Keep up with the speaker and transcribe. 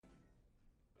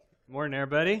Morning,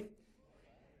 everybody.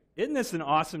 Isn't this an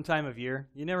awesome time of year?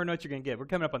 You never know what you're going to get. We're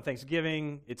coming up on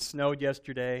Thanksgiving. It snowed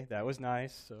yesterday. That was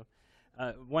nice. So,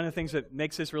 one of the things that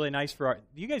makes this really nice for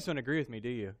you guys don't agree with me, do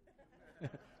you?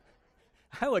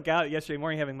 I look out yesterday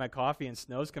morning having my coffee and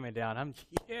snow's coming down.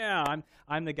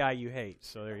 I'm the guy you hate.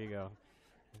 So there you go.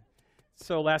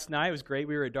 So last night it was great.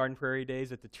 We were at Darden Prairie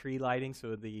Days at the tree lighting.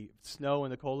 So the snow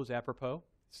and the cold was apropos.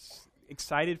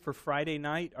 Excited for Friday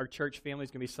night. Our church family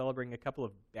is going to be celebrating a couple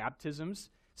of baptisms.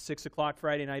 6 o'clock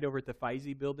Friday night over at the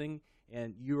Feisey building,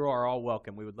 and you are all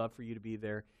welcome. We would love for you to be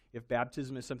there. If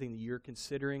baptism is something that you're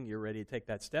considering, you're ready to take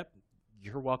that step,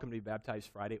 you're welcome to be baptized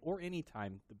Friday or any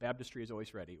time. The baptistry is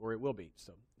always ready, or it will be.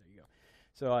 So there you go.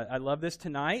 So I love this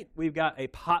tonight. We've got a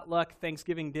potluck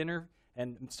Thanksgiving dinner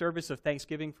and service of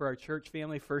Thanksgiving for our church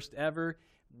family, first ever.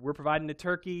 We're providing the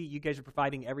turkey. You guys are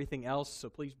providing everything else, so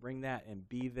please bring that and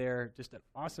be there. Just an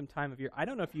awesome time of year. I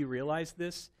don't know if you realize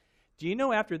this. Do you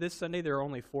know after this Sunday there are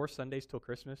only 4 Sundays till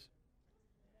Christmas?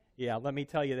 Yeah, let me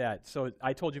tell you that. So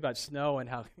I told you about snow and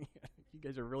how you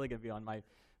guys are really going to be on my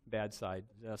bad side.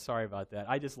 Sorry about that.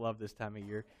 I just love this time of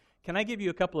year. Can I give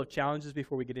you a couple of challenges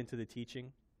before we get into the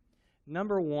teaching?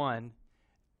 Number one,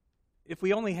 if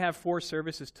we only have 4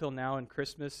 services till now in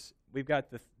Christmas, we've got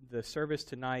the service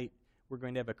tonight. We're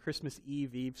going to have a Christmas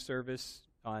Eve service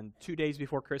on 2 days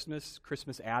before Christmas,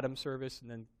 Christmas Adam service, and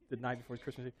then the night before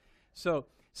Christmas Eve. So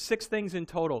 6 things in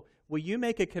total. Will you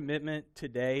make a commitment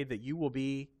today that you will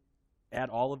be at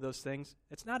all of those things?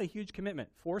 It's not a huge commitment.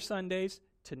 4 Sundays,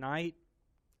 tonight,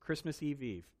 Christmas Eve.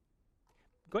 You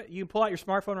can pull out your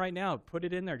smartphone right now, put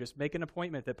it in there, just make an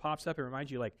appointment that pops up and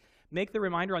reminds you. Like, make the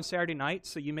reminder on Saturday night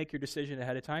so you make your decision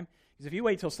ahead of time. Because if you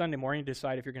wait till Sunday morning to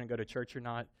decide if you're going to go to church or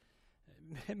not,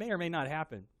 it may or may not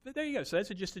happen. But there you go. So that's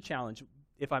just a challenge.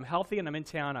 If I'm healthy and I'm in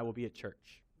town, I will be at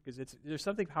church. Because there's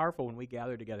something powerful when we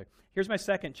gather together. Here's my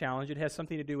second challenge. It has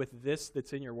something to do with this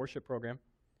that's in your worship program,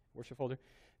 worship folder.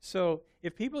 So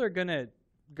if people are going to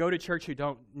go to church who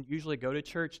don't usually go to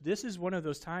church, this is one of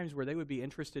those times where they would be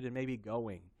interested in maybe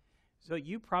going. So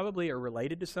you probably are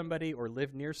related to somebody or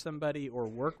live near somebody or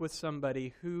work with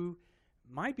somebody who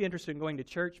might be interested in going to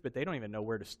church, but they don't even know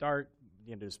where to start.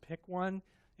 You know, just pick one.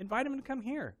 Invite them to come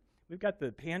here. We've got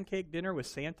the pancake dinner with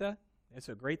Santa. It's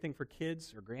a great thing for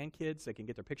kids or grandkids. They can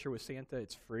get their picture with Santa.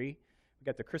 It's free. We've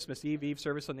got the Christmas Eve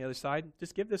service on the other side.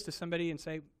 Just give this to somebody and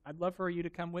say, I'd love for you to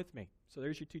come with me. So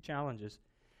there's your 2 challenges.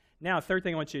 Now, third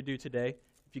thing I want you to do today,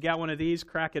 if you got one of these,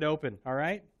 crack it open, all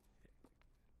right?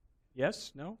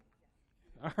 Yes? No?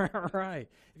 All right.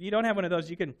 If you don't have one of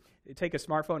those, you can take a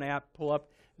smartphone app, pull up.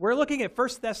 We're looking at 1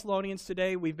 Thessalonians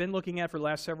today. We've been looking at it for the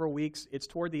last several weeks. It's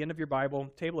toward the end of your Bible.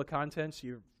 Table of contents,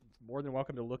 you're more than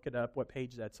welcome to look it up, what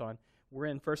page that's on. We're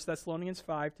in 1 Thessalonians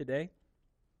 5 today.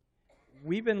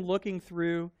 We've been looking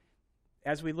through,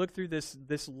 as we look through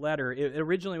this letter, it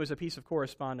originally was a piece of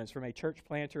correspondence from a church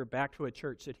planter back to a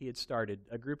church that he had started,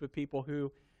 a group of people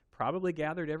who probably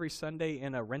gathered every Sunday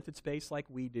in a rented space like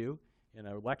we do, in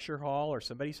a lecture hall or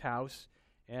somebody's house.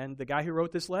 And the guy who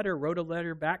wrote this letter wrote a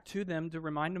letter back to them to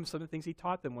remind them some of the things he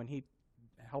taught them when he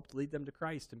helped lead them to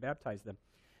Christ and baptize them.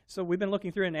 So we've been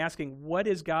looking through and asking, what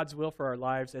is God's will for our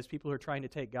lives as people who are trying to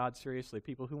take God seriously,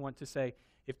 people who want to say,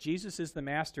 if Jesus is the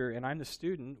master and I'm the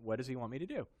student, what does he want me to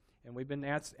do? And we've been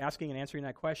asking and answering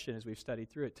that question as we've studied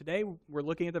through it. Today, we're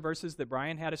looking at the verses that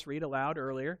Brian had us read aloud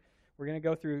earlier. We're going to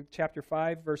go through chapter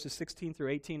 5, verses 16 through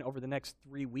 18 over the next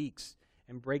 3 weeks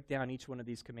and break down each one of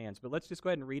these commands. But let's just go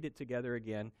ahead and read it together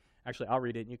again. Actually, I'll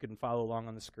read it, and you can follow along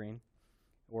on the screen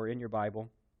or in your Bible.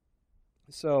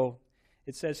 So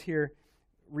it says here,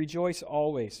 rejoice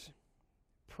always,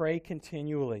 pray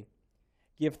continually,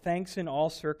 give thanks in all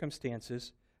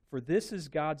circumstances, for this is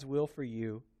God's will for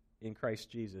you in Christ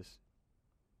Jesus.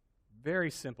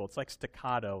 Very simple. It's like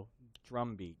staccato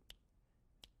drum beat.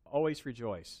 Always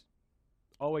rejoice.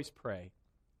 Always pray.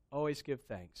 Always give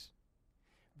thanks.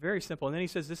 Very simple. And then he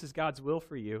says this is God's will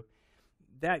for you.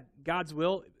 That God's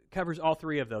will covers all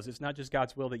 3 of those. It's not just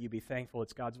God's will that you be thankful.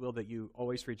 It's God's will that you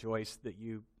always rejoice, that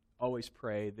you always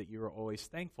pray, that you are always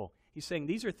thankful. He's saying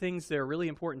these are things that are really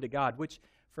important to God, which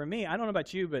for me, I don't know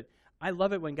about you, but I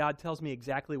love it when God tells me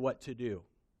exactly what to do.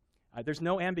 There's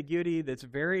no ambiguity. That's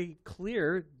very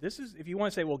clear. This is, if you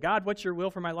want to say, well, God, what's your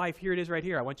will for my life? Here it is right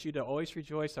here. I want you to always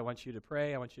rejoice. I want you to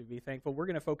pray. I want you to be thankful. We're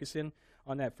going to focus in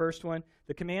on that first one.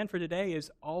 The command for today is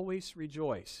always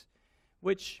rejoice,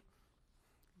 which,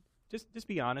 just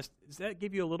be honest, does that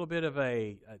give you a little bit of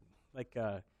really?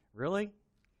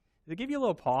 Does it give you a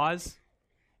little pause?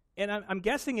 And I'm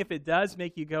guessing if it does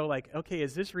make you go like, okay,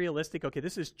 is this realistic? Okay,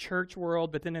 this is church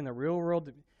world, but then in the real world,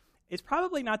 it's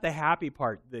probably not the happy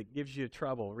part that gives you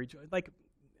trouble. Like,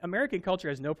 American culture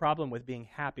has no problem with being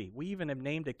happy. We even have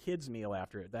named a kids' meal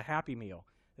after it, the Happy Meal.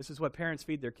 This is what parents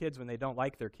feed their kids when they don't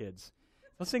like their kids.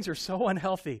 Those things are so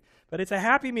unhealthy, but it's a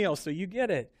Happy Meal, so you get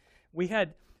it. We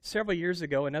had several years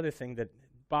ago another thing that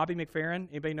Bobby McFerrin,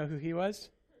 anybody know who he was?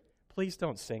 Please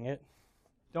don't sing it.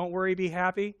 Don't worry, be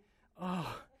happy.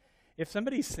 Oh, if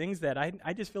somebody sings that,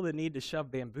 I just feel the need to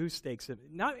shove bamboo stakes in.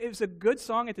 It was a good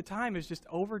song at the time. It was just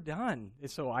overdone.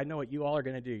 And so I know what you all are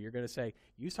going to do. You're going to say,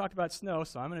 you talked about snow,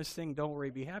 so I'm going to sing Don't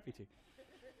Worry, Be Happy too.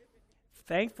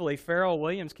 Thankfully, Pharrell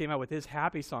Williams came out with his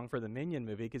happy song for the Minion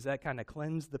movie because that kind of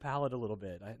cleansed the palate a little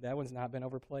bit. That one's not been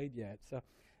overplayed yet. So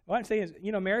what I'm saying is,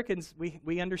 Americans,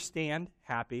 we understand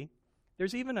happy.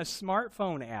 There's even a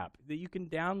smartphone app that you can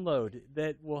download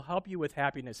that will help you with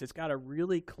happiness. It's got a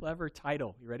really clever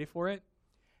title. You ready for it?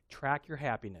 Track Your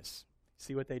Happiness.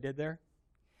 See what they did there?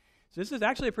 So this is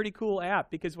actually a pretty cool app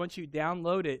because once you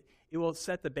download it, it will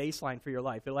set the baseline for your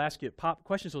life. It'll ask you,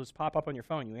 questions will just pop up on your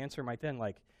phone. You answer them right then,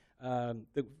 like, one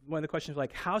of the questions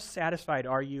like, how satisfied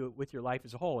are you with your life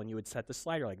as a whole? And you would set the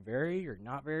slider, like, very or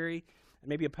not very. And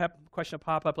maybe a question will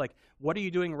pop up like, what are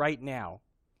you doing right now?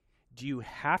 Do you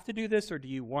have to do this or do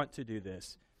you want to do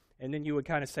this? And then you would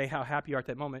kind of say how happy you are at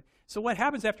that moment. So what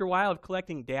happens after a while of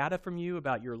collecting data from you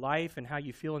about your life and how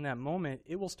you feel in that moment,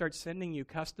 it will start sending you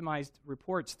customized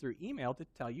reports through email to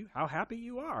tell you how happy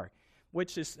you are,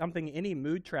 which is something any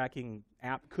mood tracking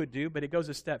app could do, but it goes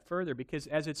a step further because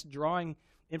as it's drawing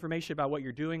information about what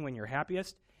you're doing when you're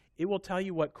happiest, it will tell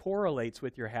you what correlates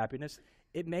with your happiness.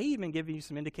 It may even give you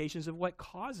some indications of what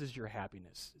causes your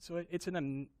happiness. So it's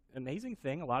an amazing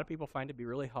thing. A lot of people find it to be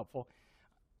really helpful.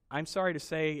 I'm sorry to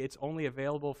say it's only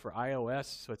available for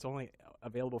iOS, so it's only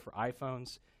available for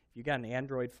iPhones. If you got an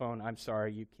Android phone, I'm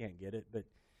sorry, you can't get it. But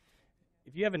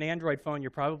if you have an Android phone, you're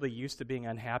probably used to being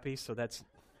unhappy, so that's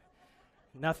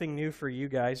nothing new for you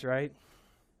guys, right?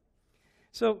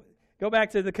 So go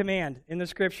back to the command in the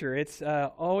Scripture. It's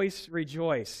always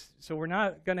rejoice. So we're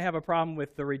not going to have a problem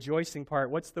with the rejoicing part.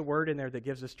 What's the word in there that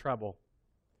gives us trouble?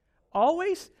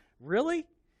 Always? Really?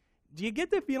 Do you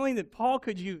get the feeling that Paul,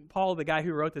 the guy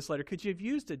who wrote this letter, could you have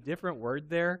used a different word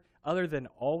there other than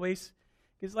always?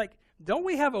 Because, don't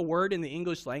we have a word in the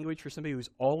English language for somebody who's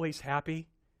always happy?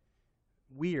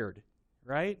 Weird,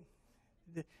 right?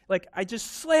 Like, I just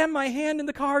slammed my hand in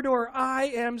the car door. I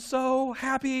am so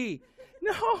happy.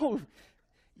 No,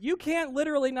 you can't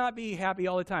literally not be happy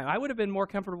all the time. I would have been more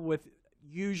comfortable with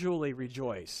usually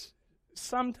rejoice.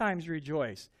 Sometimes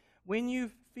rejoice. When you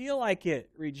feel like it,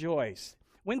 rejoice.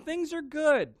 When things are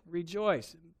good,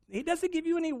 rejoice. He doesn't give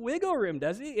you any wiggle room,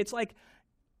 does he? It's like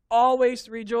always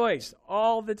rejoice,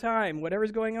 all the time,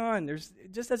 whatever's going on.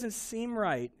 It just doesn't seem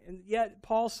right. And yet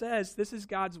Paul says this is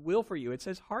God's will for you. It's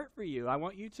his heart for you. I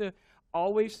want you to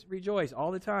always rejoice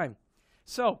all the time.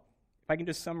 So, if I can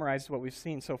just summarize what we've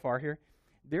seen so far here,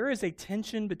 there is a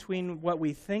tension between what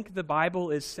we think the Bible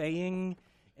is saying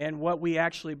and what we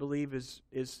actually believe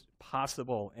is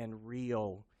possible and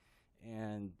real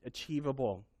and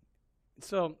achievable.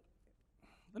 So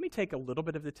let me take a little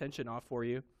bit of the tension off for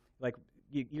you. Like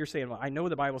you're saying, well, I know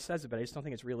the Bible says it, but I just don't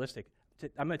think it's realistic.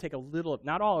 I'm going to take a little,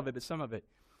 not all of it, but some of it.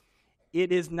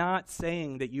 It is not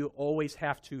saying that you always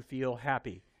have to feel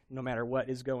happy no matter what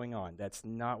is going on. That's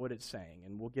not what it's saying.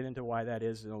 And we'll get into why that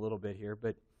is in a little bit here.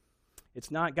 But it's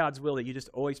not God's will that you just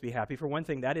always be happy. For one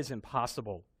thing, that is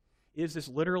impossible. It is just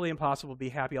literally impossible to be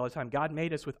happy all the time. God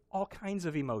made us with all kinds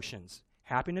of emotions.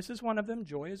 Happiness is one of them.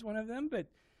 Joy is one of them. But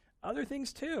other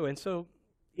things too. And so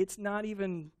it's not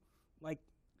even like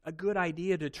a good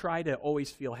idea to try to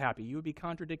always feel happy. You would be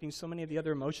contradicting so many of the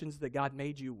other emotions that God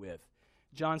made you with.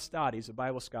 John Stott, he's a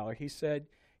Bible scholar, he said,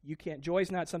 joy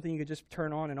is not something you can just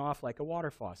turn on and off like a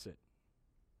water faucet.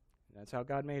 That's how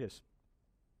God made us.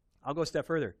 I'll go a step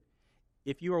further.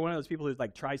 If you are one of those people who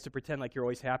tries to pretend like you're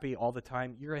always happy all the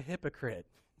time, you're a hypocrite.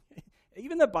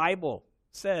 Even the Bible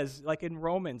says, like in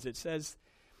Romans, it says,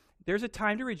 there's a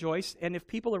time to rejoice, and if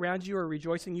people around you are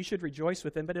rejoicing, you should rejoice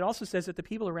with them. But it also says that the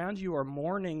people around you are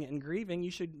mourning and grieving, you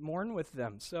should mourn with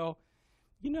them. So,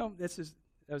 that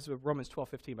was Romans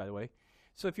 12:15, by the way.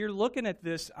 So if you're looking at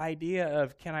this idea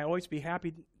of, can I always be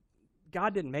happy?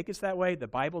 God didn't make us that way. The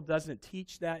Bible doesn't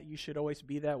teach that you should always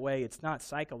be that way. It's not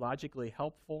psychologically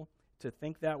helpful to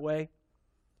think that way.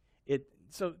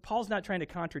 So Paul's not trying to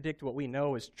contradict what we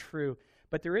know is true,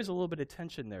 but there is a little bit of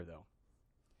tension there, though.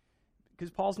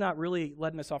 Because Paul's not really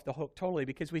letting us off the hook totally,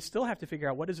 because we still have to figure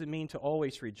out what does it mean to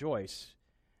always rejoice.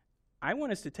 I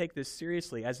want us to take this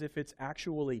seriously as if it's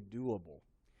actually doable.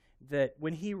 That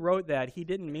when he wrote that, he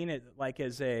didn't mean it like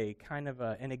as a kind of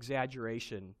an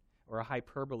exaggeration or a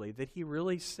hyperbole, that he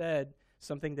really said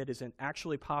something that isn't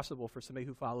actually possible for somebody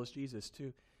who follows Jesus,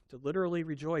 to to literally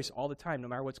rejoice all the time, no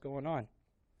matter what's going on.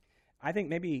 I think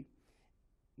maybe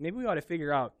we ought to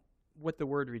figure out what the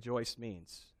word rejoice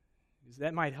means, because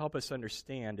that might help us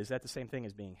understand. Is that the same thing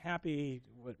as being happy?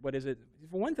 What is it?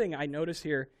 For one thing, I notice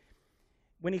here,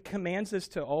 when he commands us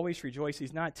to always rejoice,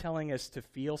 he's not telling us to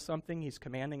feel something. He's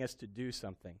commanding us to do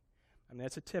something. I mean,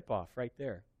 that's a tip-off right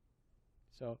there.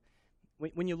 So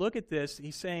when you look at this,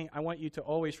 he's saying, I want you to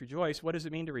always rejoice. What does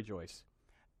it mean to rejoice?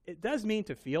 It does mean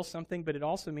to feel something, but it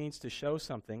also means to show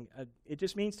something. It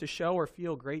just means to show or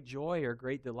feel great joy or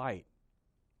great delight.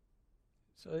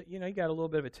 So, you got a little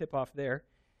bit of a tip-off there.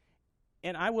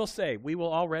 And I will say, we will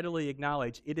all readily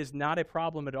acknowledge it is not a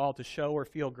problem at all to show or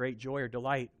feel great joy or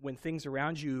delight when things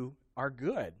around you are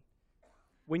good.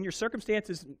 When your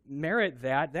circumstances merit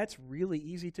that, that's really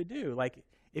easy to do. Like,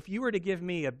 if you were to give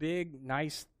me a big,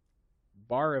 nice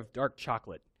bar of dark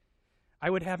chocolate, I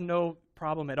would have no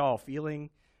problem at all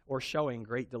feeling or showing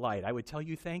great delight. I would tell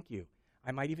you thank you.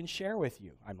 I might even share with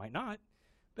you. I might not,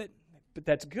 but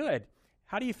that's good.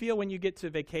 How do you feel when you get to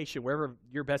vacation, wherever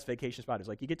your best vacation spot is?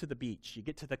 Like, you get to the beach, you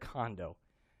get to the condo.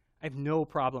 I have no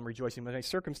problem rejoicing, but my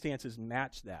circumstances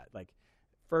match that. Like,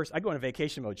 first, I go into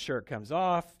vacation mode. Shirt comes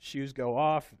off, shoes go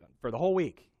off for the whole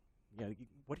week.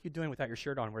 What are you doing without your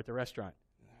shirt on? We're at the restaurant.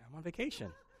 I'm on vacation.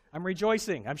 I'm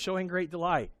rejoicing. I'm showing great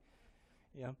delight.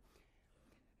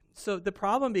 So the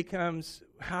problem becomes,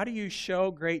 how do you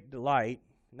show great delight?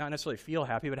 Not necessarily feel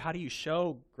happy, but how do you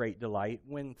show great delight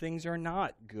when things are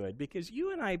not good? Because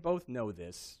you and I both know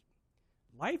this.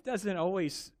 Life doesn't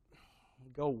always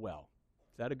go well.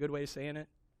 Is that a good way of saying it?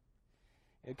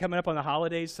 Coming up on the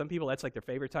holidays, some people, that's like their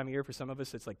favorite time of year. For some of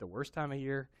us, it's like the worst time of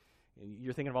year.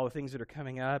 You're thinking of all the things that are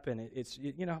coming up, and it's,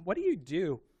 what do you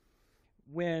do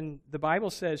when the Bible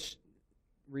says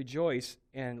rejoice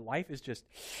and life is just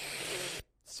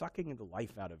sucking the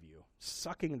life out of you,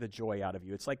 sucking the joy out of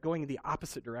you? It's like going in the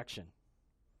opposite direction.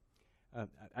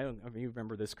 I don't know if you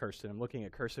remember this, Kirsten. I'm looking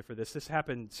at Kirsten for this. This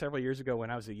happened several years ago when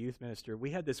I was a youth minister.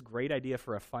 We had this great idea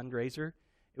for a fundraiser.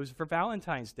 It was for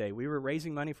Valentine's Day. We were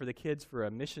raising money for the kids for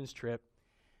a missions trip.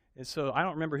 And so I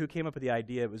don't remember who came up with the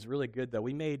idea. It was really good, though.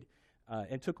 We made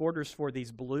and took orders for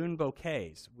these balloon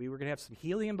bouquets. We were going to have some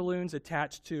helium balloons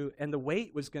attached to, and the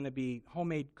weight was going to be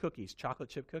homemade cookies, chocolate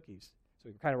chip cookies. So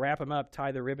we kind of wrap them up,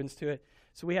 tie the ribbons to it.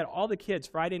 So we had all the kids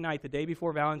Friday night, the day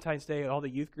before Valentine's Day. All the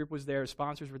youth group was there.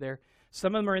 Sponsors were there.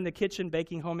 Some of them are in the kitchen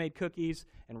baking homemade cookies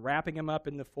and wrapping them up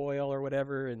in the foil or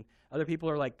whatever. And other people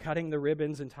are like cutting the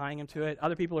ribbons and tying them to it.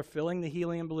 Other people are filling the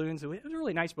helium balloons. It was a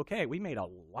really nice bouquet. We made a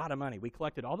lot of money. We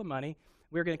collected all the money.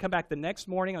 We were going to come back the next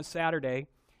morning on Saturday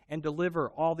and deliver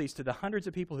all these to the hundreds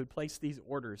of people who placed these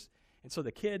orders. And so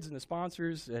the kids and the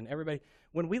sponsors and everybody,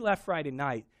 when we left Friday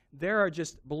night, there are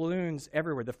just balloons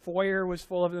everywhere. The foyer was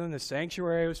full of them. The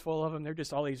sanctuary was full of them. They're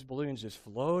just all these balloons just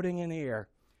floating in the air.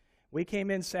 We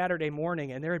came in Saturday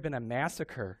morning, and there had been a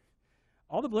massacre.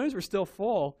 All the balloons were still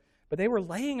full, but they were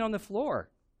laying on the floor.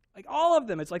 Like all of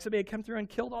them. It's like somebody had come through and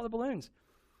killed all the balloons.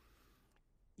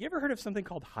 You ever heard of something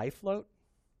called high float?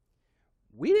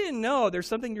 We didn't know there's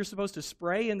something you're supposed to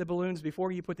spray in the balloons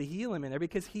before you put the helium in there,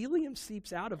 because helium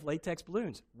seeps out of latex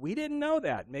balloons. We didn't know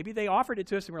that. Maybe they offered it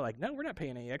to us and we're like, no, we're not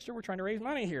paying any extra. We're trying to raise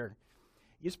money here.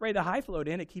 You spray the high float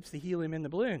in, it keeps the helium in the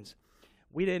balloons.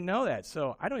 We didn't know that,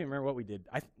 so I don't even remember what we did.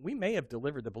 We may have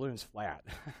delivered the balloons flat,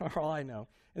 for all I know.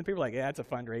 And people are like, yeah, it's a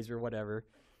fundraiser, whatever.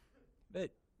 But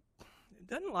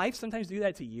doesn't life sometimes do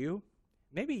that to you?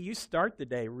 Maybe you start the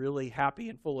day really happy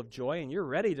and full of joy, and you're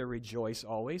ready to rejoice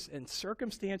always, and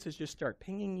circumstances just start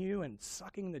pinging you and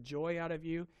sucking the joy out of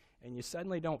you, and you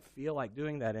suddenly don't feel like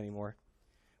doing that anymore.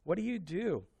 What do you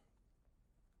do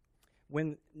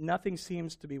when nothing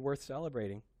seems to be worth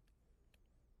celebrating?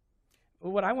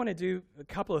 Well, what I want to do, a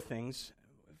couple of things.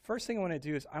 First thing I want to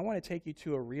do is I want to take you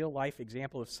to a real-life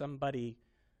example of somebody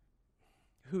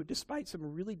who, despite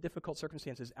some really difficult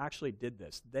circumstances, actually did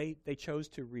this. They chose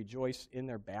to rejoice in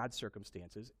their bad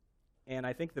circumstances. And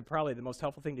I think probably the most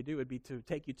helpful thing to do would be to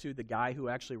take you to the guy who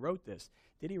actually wrote this.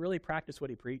 Did he really practice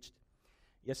what he preached?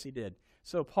 Yes, he did.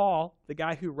 So Paul, the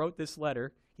guy who wrote this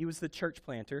letter, he was the church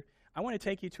planter. I want to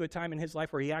take you to a time in his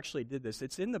life where he actually did this.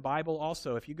 It's in the Bible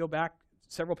also. If you go back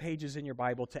several pages in your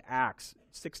Bible to Acts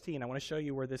 16, I want to show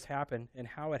you where this happened and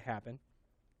how it happened.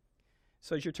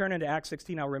 So as you're turning to Acts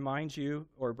 16, I'll remind you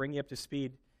or bring you up to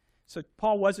speed. So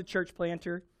Paul was a church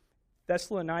planter.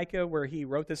 Thessalonica, where he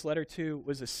wrote this letter to,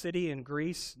 was a city in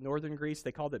Greece, northern Greece.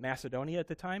 They called it Macedonia at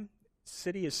the time.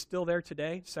 City is still there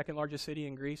today, second largest city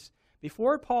in Greece.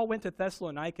 Before Paul went to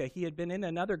Thessalonica, he had been in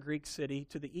another Greek city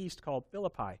to the east called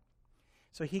Philippi.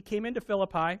 So he came into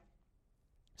Philippi,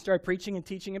 started preaching and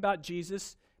teaching about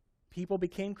Jesus. People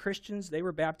became Christians. They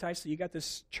were baptized. So you got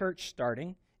this church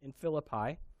starting. in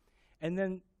Philippi, and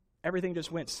then everything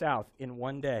just went south in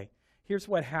one day. Here's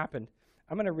what happened.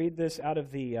 I'm going to read this out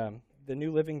of the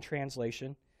New Living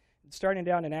Translation. Starting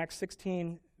down in Acts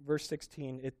 16, verse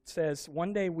 16, it says,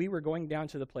 "One day we were going down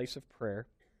to the place of prayer,"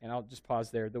 and I'll just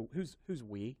pause there. Who's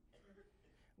we?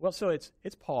 Well, so it's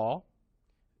Paul,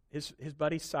 his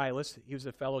buddy Silas, he was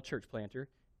a fellow church planter,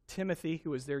 Timothy, who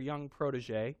was their young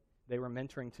protege. They were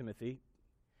mentoring Timothy.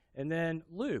 And then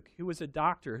Luke, who was a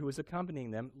doctor who was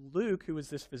accompanying them. Luke, who was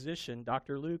this physician,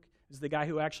 Dr. Luke, is the guy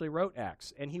who actually wrote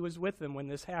Acts. And he was with them when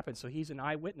this happened. So he's an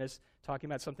eyewitness talking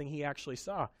about something he actually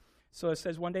saw. So it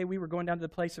says, one day we were going down to the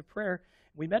place of prayer.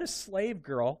 We met a slave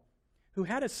girl who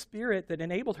had a spirit that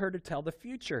enabled her to tell the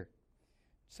future.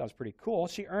 Sounds pretty cool.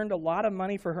 She earned a lot of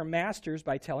money for her masters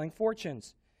by telling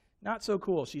fortunes. Not so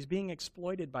cool. She's being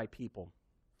exploited by people.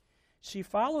 She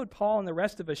followed Paul and the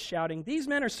rest of us shouting, "These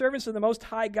men are servants of the Most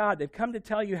High God. They've come to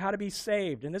tell you how to be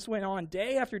saved." And this went on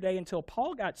day after day until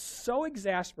Paul got so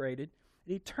exasperated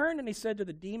that he turned and he said to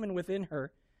the demon within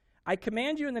her, "I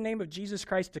command you in the name of Jesus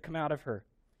Christ to come out of her."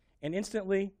 And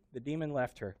instantly the demon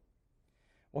left her.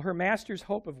 Well, her master's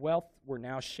hope of wealth were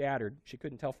now shattered. She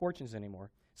couldn't tell fortunes anymore.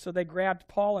 So they grabbed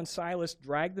Paul and Silas,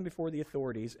 dragged them before the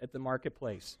authorities at the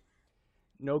marketplace.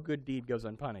 No good deed goes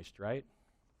unpunished, right?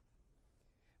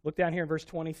 Look down here in verse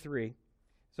 23.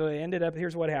 So they ended up,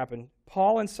 here's what happened.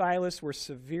 Paul and Silas were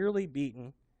severely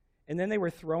beaten, and then they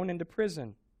were thrown into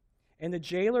prison. And the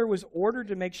jailer was ordered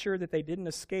to make sure that they didn't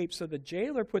escape, so the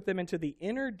jailer put them into the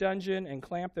inner dungeon and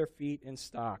clamped their feet in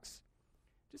stocks.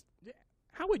 Just,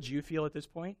 how would you feel at this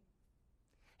point?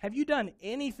 Have you done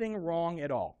anything wrong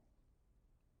at all?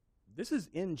 This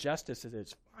is injustice at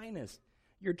its finest.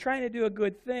 You're trying to do a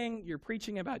good thing. You're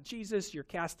preaching about Jesus. You're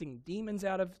casting demons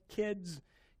out of kids.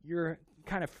 You're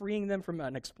kind of freeing them from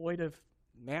an exploitive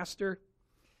master,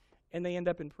 and they end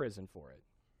up in prison for it.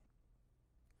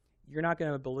 You're not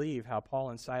going to believe how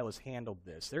Paul and Silas handled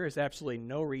this. There is absolutely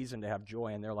no reason to have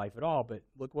joy in their life at all, but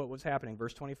look what was happening.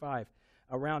 Verse 25.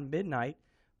 Around midnight,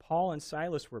 Paul and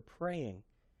Silas were praying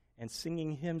and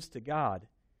singing hymns to God,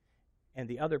 and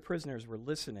the other prisoners were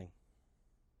listening.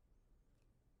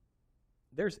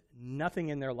 There's nothing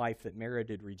in their life that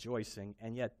merited rejoicing,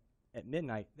 and yet at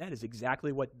midnight, that is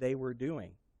exactly what they were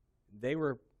doing. They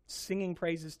were singing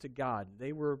praises to God.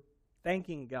 They were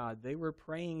thanking God. They were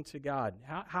praying to God.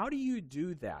 How do you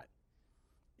do that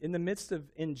in the midst of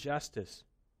injustice?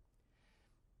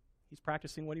 He's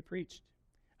practicing what he preached.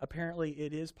 Apparently,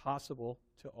 it is possible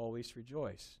to always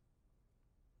rejoice.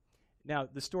 Now,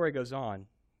 the story goes on.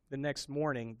 The next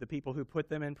morning, the people who put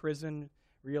them in prison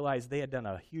realized they had done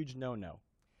a huge no-no.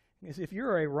 If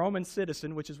you're a Roman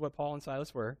citizen, which is what Paul and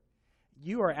Silas were,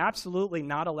 you are absolutely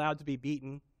not allowed to be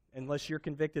beaten unless you're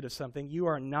convicted of something. You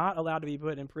are not allowed to be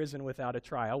put in prison without a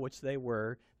trial, which they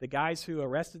were. The guys who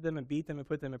arrested them and beat them and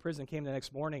put them in prison came the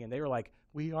next morning, and they were like,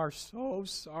 "We are so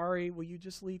sorry. Will you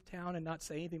just leave town and not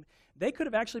say anything?" They could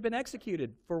have actually been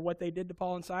executed for what they did to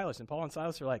Paul and Silas. And Paul and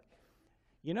Silas are like,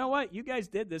 "You know what? You guys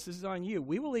did this. This is on you.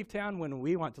 We will leave town when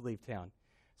we want to leave town."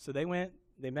 So they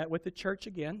met with the church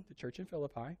again, the church in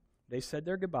Philippi. They said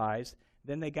their goodbyes.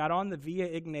 Then they got on the Via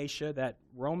Ignatia, that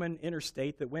Roman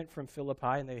interstate that went from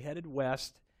Philippi, and they headed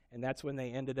west, and that's when they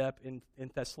ended up in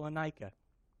Thessalonica.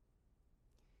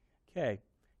 Okay,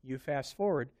 you fast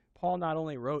forward. Paul not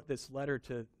only wrote this letter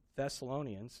to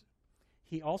Thessalonians,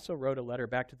 he also wrote a letter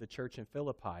back to the church in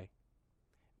Philippi.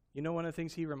 You know one of the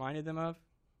things he reminded them of?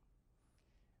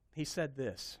 He said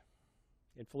this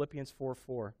in Philippians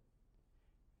 4:4.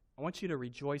 I want you to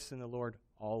rejoice in the Lord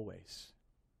always.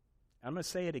 I'm going to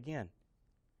say it again.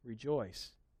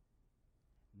 Rejoice.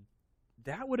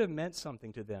 That would have meant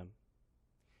something to them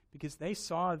because they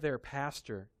saw their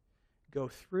pastor go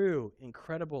through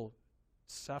incredible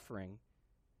suffering,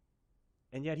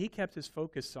 and yet he kept his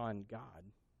focus on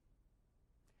God.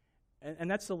 And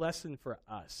that's the lesson for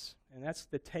us, and that's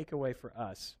the takeaway for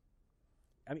us.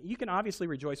 I mean, you can obviously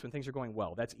rejoice when things are going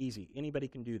well. That's easy. Anybody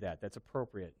can do that. That's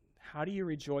appropriate. How do you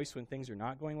rejoice when things are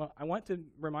not going well? I want to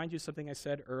remind you of something I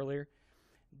said earlier.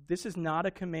 This is not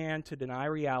a command to deny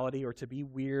reality or to be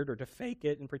weird or to fake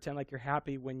it and pretend like you're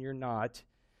happy when you're not.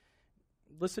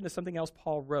 Listen to something else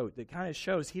Paul wrote that kind of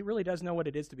shows he really does know what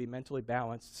it is to be mentally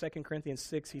balanced. 2 Corinthians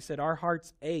 6, he said, our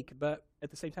hearts ache, but at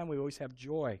the same time we always have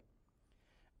joy.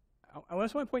 I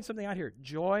just want to point something out here.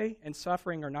 Joy and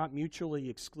suffering are not mutually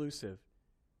exclusive.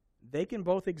 They can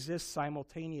both exist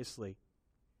simultaneously.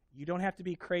 You don't have to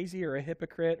be crazy or a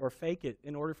hypocrite or fake it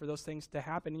in order for those things to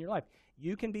happen in your life.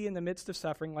 You can be in the midst of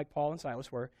suffering like Paul and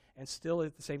Silas were and still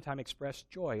at the same time express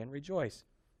joy and rejoice.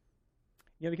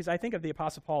 Because I think of the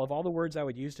Apostle Paul, of all the words I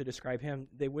would use to describe him,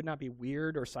 they would not be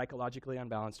weird or psychologically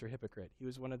unbalanced or hypocrite. He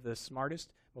was one of the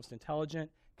smartest, most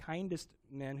intelligent, kindest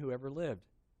men who ever lived.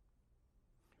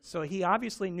 So he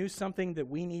obviously knew something that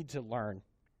we need to learn.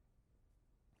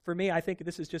 For me, I think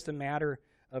this is just a matter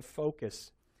of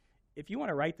focus. If you want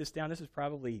to write this down, this is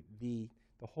probably the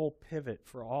whole pivot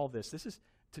for all this. This is,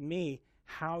 to me,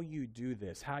 how you do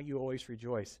this, how you always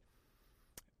rejoice.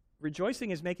 Rejoicing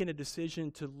is making a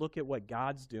decision to look at what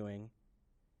God's doing,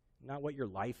 not what your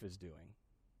life is doing.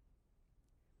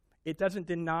 It doesn't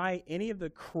deny any of the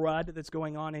crud that's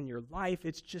going on in your life.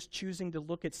 It's just choosing to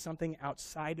look at something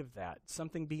outside of that,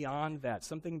 something beyond that,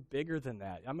 something bigger than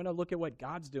that. I'm going to look at what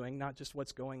God's doing, not just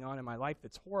what's going on in my life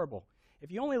that's horrible.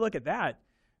 If you only look at that,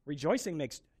 rejoicing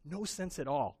makes no sense at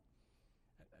all.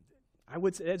 I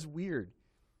would say it's weird.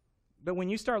 But when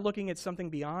you start looking at something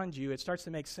beyond you, it starts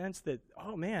to make sense that,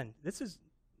 oh man, this is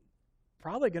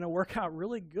probably going to work out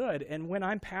really good. And when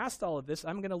I'm past all of this,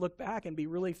 I'm going to look back and be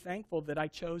really thankful that I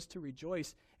chose to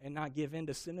rejoice and not give in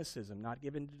to cynicism, not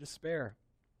give in to despair.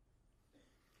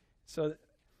 So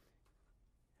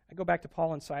I go back to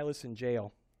Paul and Silas in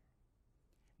jail.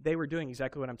 They were doing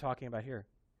exactly what I'm talking about here.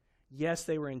 Yes,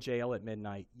 they were in jail at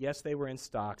midnight. Yes, they were in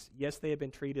stocks. Yes, they had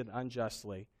been treated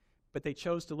unjustly. But they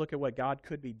chose to look at what God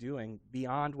could be doing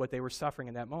beyond what they were suffering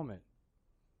in that moment.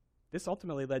 This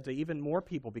ultimately led to even more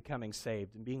people becoming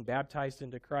saved and being baptized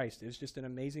into Christ. It was just an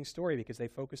amazing story because they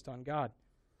focused on God.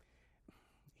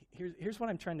 Here's what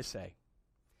I'm trying to say.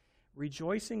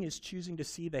 Rejoicing is choosing to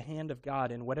see the hand of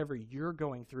God in whatever you're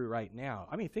going through right now.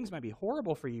 I mean, things might be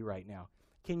horrible for you right now.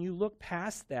 Can you look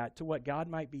past that to what God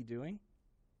might be doing?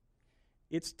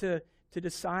 It's to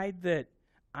decide that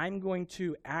I'm going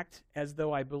to act as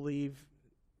though I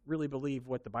really believe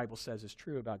what the Bible says is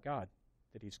true about God,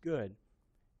 that He's good,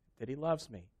 that He loves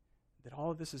me, that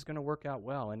all of this is going to work out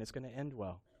well and it's going to end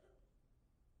well.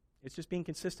 It's just being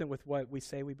consistent with what we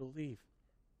say we believe.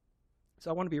 So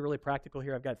I want to be really practical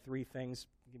here. I've got 3 things.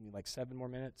 Give me like 7 more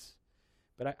minutes.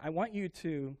 But I want you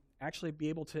to actually be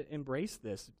able to embrace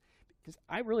this, because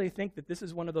I really think that this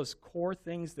is one of those core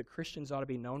things that Christians ought to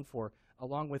be known for,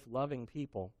 along with loving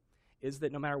people, is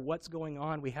that no matter what's going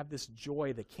on, we have this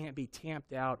joy that can't be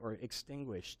tamped out or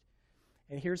extinguished.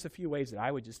 And here's a few ways that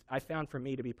I found for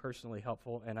me to be personally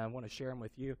helpful, and I want to share them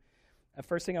with you. The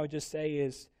first thing I would just say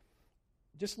is,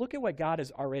 just look at what God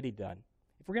has already done.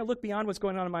 If we're going to look beyond what's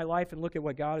going on in my life and look at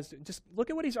what God is doing, just look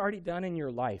at what He's already done in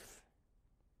your life.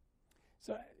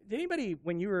 So, did anybody,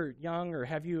 when you were young, or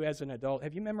have you as an adult,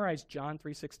 have you memorized John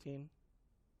 3:16?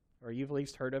 Or you've at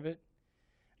least heard of it?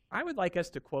 I would like us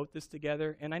to quote this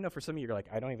together, and I know for some of you, you're like,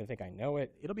 I don't even think I know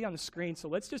it. It'll be on the screen, so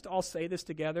let's just all say this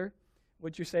together.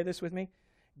 Would you say this with me?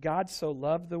 God so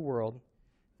loved the world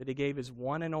that He gave His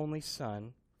one and only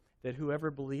Son, that whoever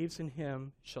believes in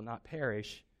Him shall not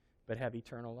perish, but have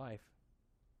eternal life.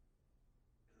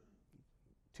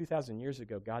 2,000 years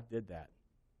ago, God did that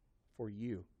for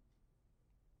you.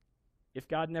 If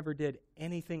God never did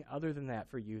anything other than that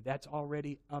for you, that's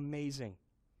already amazing.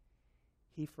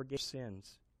 He forgave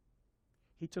sins.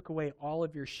 He took away all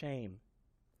of your shame.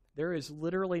 There is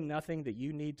literally nothing that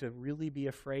you need to really be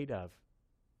afraid of,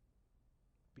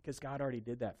 because God already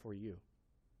did that for you.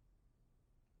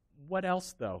 What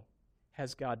else, though,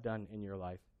 has God done in your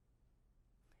life?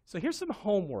 So here's some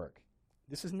homework.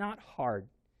 This is not hard.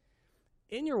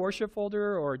 In your worship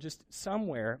folder or just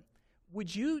somewhere,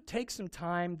 would you take some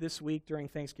time this week during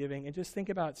Thanksgiving and just think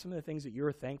about some of the things that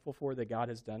you're thankful for that God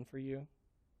has done for you?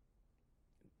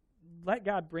 Let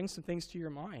God bring some things to your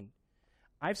mind.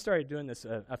 I've started doing this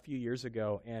a few years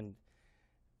ago, and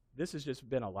this has just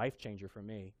been a life changer for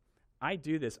me. I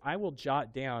do this. I will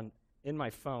jot down in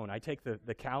my phone. I take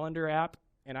the calendar app,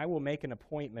 and I will make an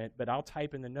appointment, but I'll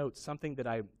type in the notes something that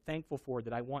I'm thankful for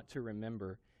that I want to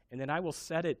remember, and then I will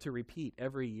set it to repeat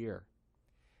every year.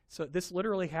 So this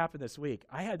literally happened this week.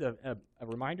 I had a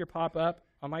reminder pop up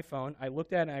on my phone. I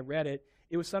looked at it and I read it.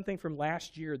 It was something from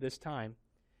last year this time.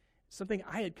 Something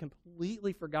I had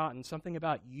completely forgotten, something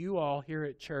about you all here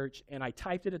at church, and I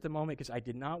typed it at the moment because I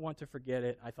did not want to forget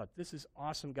it. I thought, this is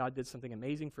awesome. God did something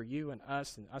amazing for you and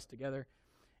us together.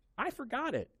 I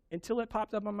forgot it until it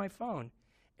popped up on my phone.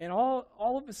 And all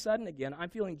of a sudden, again, I'm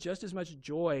feeling just as much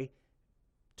joy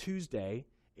Tuesday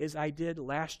as I did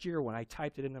last year when I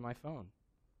typed it into my phone.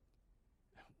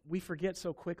 We forget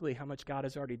so quickly how much God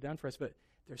has already done for us, but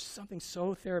there's something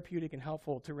so therapeutic and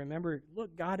helpful to remember,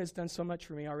 look, God has done so much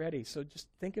for me already, so just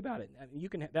think about it.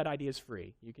 That idea is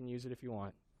free. You can use it if you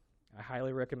want. I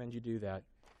highly recommend you do that.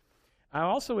 I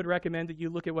also would recommend that you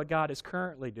look at what God is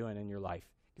currently doing in your life,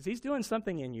 because He's doing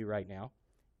something in you right now.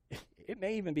 It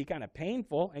may even be kind of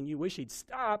painful, and you wish he'd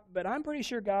stop, but I'm pretty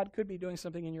sure God could be doing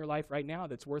something in your life right now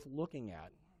that's worth looking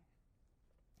at.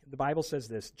 The Bible says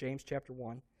this, James chapter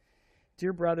 1.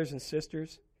 Dear brothers and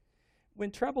sisters,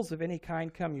 when troubles of any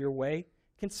kind come your way,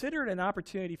 consider it an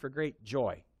opportunity for great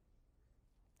joy.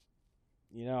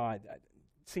 You know, it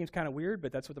seems kind of weird,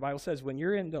 but that's what the Bible says. When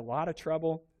you're in a lot of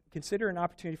trouble, consider an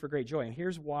opportunity for great joy. And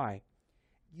here's why.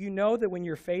 You know that when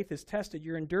your faith is tested,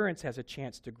 your endurance has a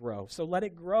chance to grow. So let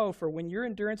it grow, for when your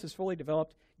endurance is fully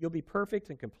developed, you'll be perfect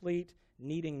and complete,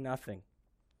 needing nothing.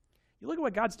 You look at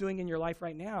what God's doing in your life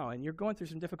right now, and you're going through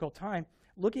some difficult time.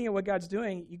 Looking at what God's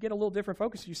doing, you get a little different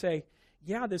focus. You say,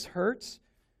 yeah, this hurts,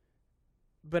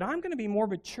 but I'm going to be more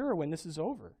mature when this is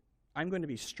over. I'm going to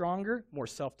be stronger, more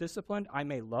self-disciplined. I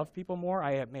may love people more.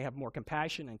 I may have more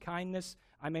compassion and kindness.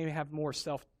 I may have more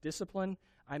self-discipline.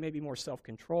 I may be more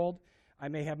self-controlled. I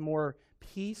may have more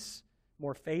peace,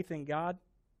 more faith in God.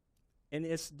 And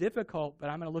it's difficult, but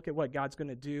I'm going to look at what God's going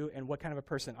to do and what kind of a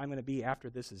person I'm going to be after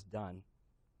this is done.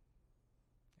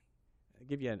 I'll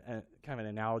give you a kind of an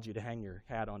analogy to hang your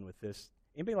hat on with this.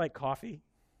 Anybody like coffee?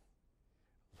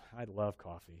 I love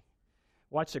coffee.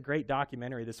 Watched a great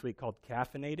documentary this week called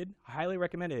Caffeinated. I highly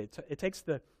recommend it. It takes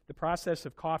the process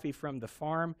of coffee from the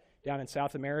farm down in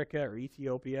South America or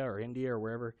Ethiopia or India or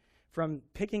wherever, from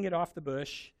picking it off the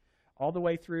bush all the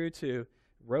way through to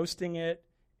roasting it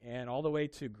and all the way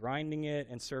to grinding it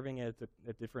and serving it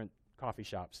at different coffee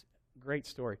shops. Great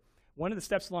story. One of the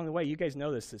steps along the way, you guys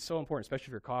know this, it's so important, especially if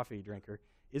you're a coffee drinker,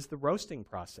 is the roasting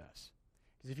process.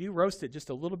 Because if you roast it just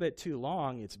a little bit too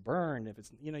long, it's burned. If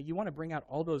it's, you want to bring out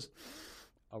all those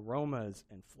aromas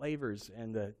and flavors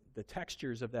and the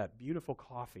textures of that beautiful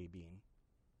coffee bean.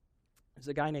 There's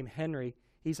a guy named Henry.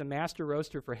 He's a master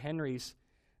roaster for Henry's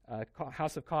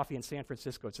House of Coffee in San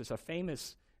Francisco. It's just a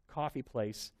famous coffee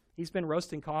place. He's been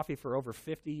roasting coffee for over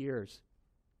 50 years.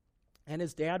 And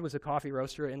his dad was a coffee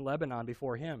roaster in Lebanon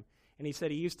before him. And he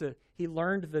said he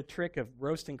learned the trick of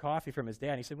roasting coffee from his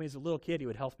dad. He said when he was a little kid, he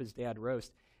would help his dad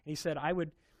roast. And he said, I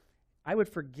would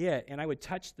forget, and I would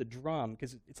touch the drum,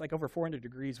 because it's like over 400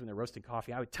 degrees when they're roasting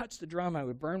coffee. I would touch the drum, I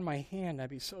would burn my hand. I'd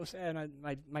be so sad. And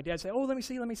my dad would say, oh, let me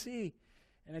see.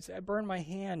 And I'd say, I burned my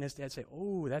hand. And his dad would say,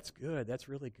 oh, that's good. That's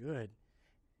really good.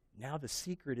 Now the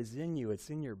secret is in you.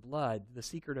 It's in your blood, the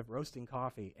secret of roasting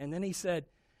coffee. And then he said,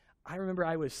 I remember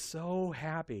I was so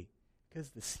happy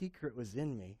because the secret was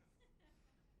in me.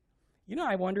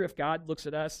 I wonder if God looks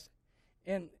at us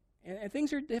and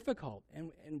things are difficult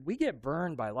and we get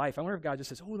burned by life. I wonder if God just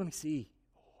says, oh, let me see.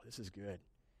 Oh, this is good.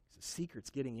 The secret's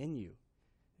getting in you.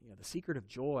 The secret of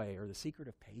joy or the secret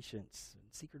of patience,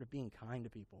 the secret of being kind to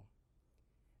people.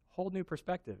 Whole new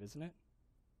perspective, isn't it?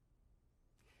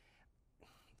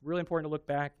 Really important to look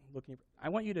back. I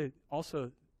want you to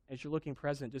also, as you're looking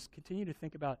present, just continue to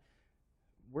think about,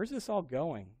 where's this all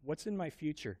going? What's in my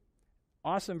future?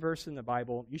 Awesome verse in the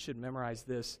Bible. You should memorize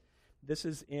this. This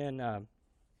is in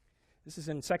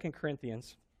 2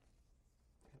 Corinthians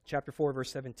chapter 4,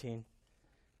 verse 17.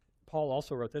 Paul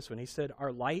also wrote this one. He said,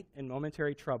 our light and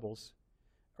momentary troubles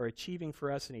are achieving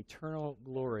for us an eternal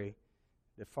glory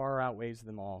that far outweighs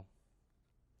them all.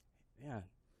 Yeah.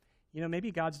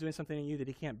 Maybe God's doing something in you that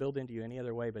he can't build into you any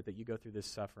other way but that you go through this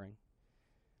suffering.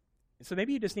 And so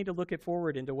maybe you just need to look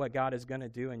forward into what God is going to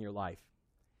do in your life.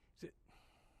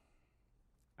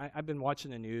 I've been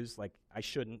watching the news like I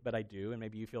shouldn't, but I do, and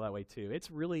maybe you feel that way too. It's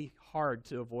really hard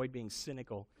to avoid being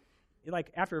cynical.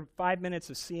 Like after 5 minutes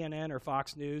of CNN or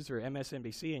Fox News or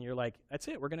MSNBC, and you're like, that's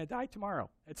it, we're going to die tomorrow.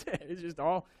 That's it. It's just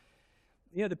all.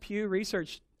 The Pew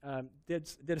Research did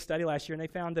a study last year, and they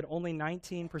found that only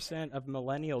 19% of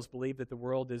millennials believe that the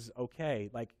world is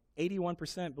okay. Like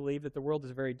 81% believe that the world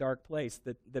is a very dark place,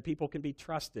 that people can be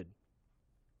trusted.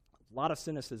 A lot of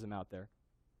cynicism out there.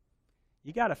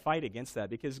 You got to fight against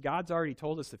that because God's already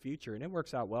told us the future, and it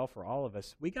works out well for all of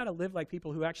us. We got to live like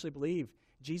people who actually believe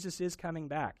Jesus is coming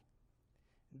back,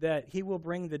 that he will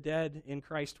bring the dead in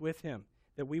Christ with him,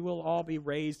 that we will all be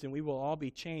raised and we will all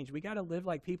be changed. We got to live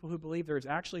like people who believe there is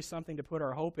actually something to put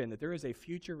our hope in, that there is a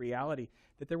future reality,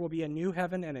 that there will be a new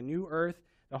heaven and a new earth,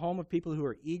 the home of people who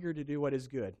are eager to do what is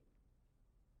good.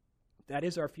 That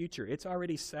is our future. It's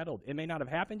already settled. It may not have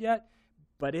happened yet,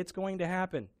 but it's going to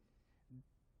happen.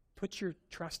 Put your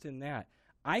trust in that.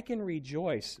 I can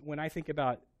rejoice when I think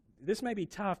about, this may be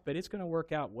tough, but it's going to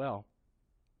work out well.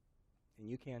 And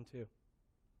you can too.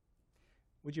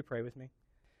 Would you pray with me?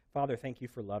 Father, thank you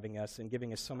for loving us and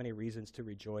giving us so many reasons to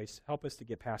rejoice. Help us to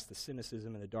get past the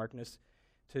cynicism and the darkness,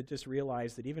 to just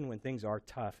realize that even when things are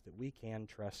tough, that we can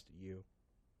trust you,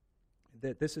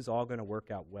 that this is all going to work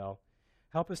out well.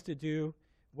 Help us to do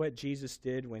what Jesus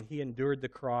did when he endured the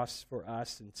cross for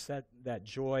us and set that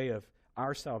joy of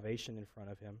our salvation in front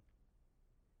of him.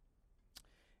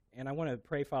 And I want to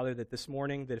pray, Father, that this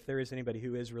morning, that if there is anybody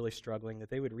who is really struggling, that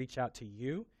they would reach out to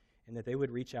you and that they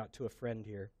would reach out to a friend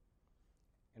here.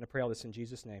 And I pray all this in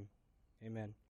Jesus' name. Amen.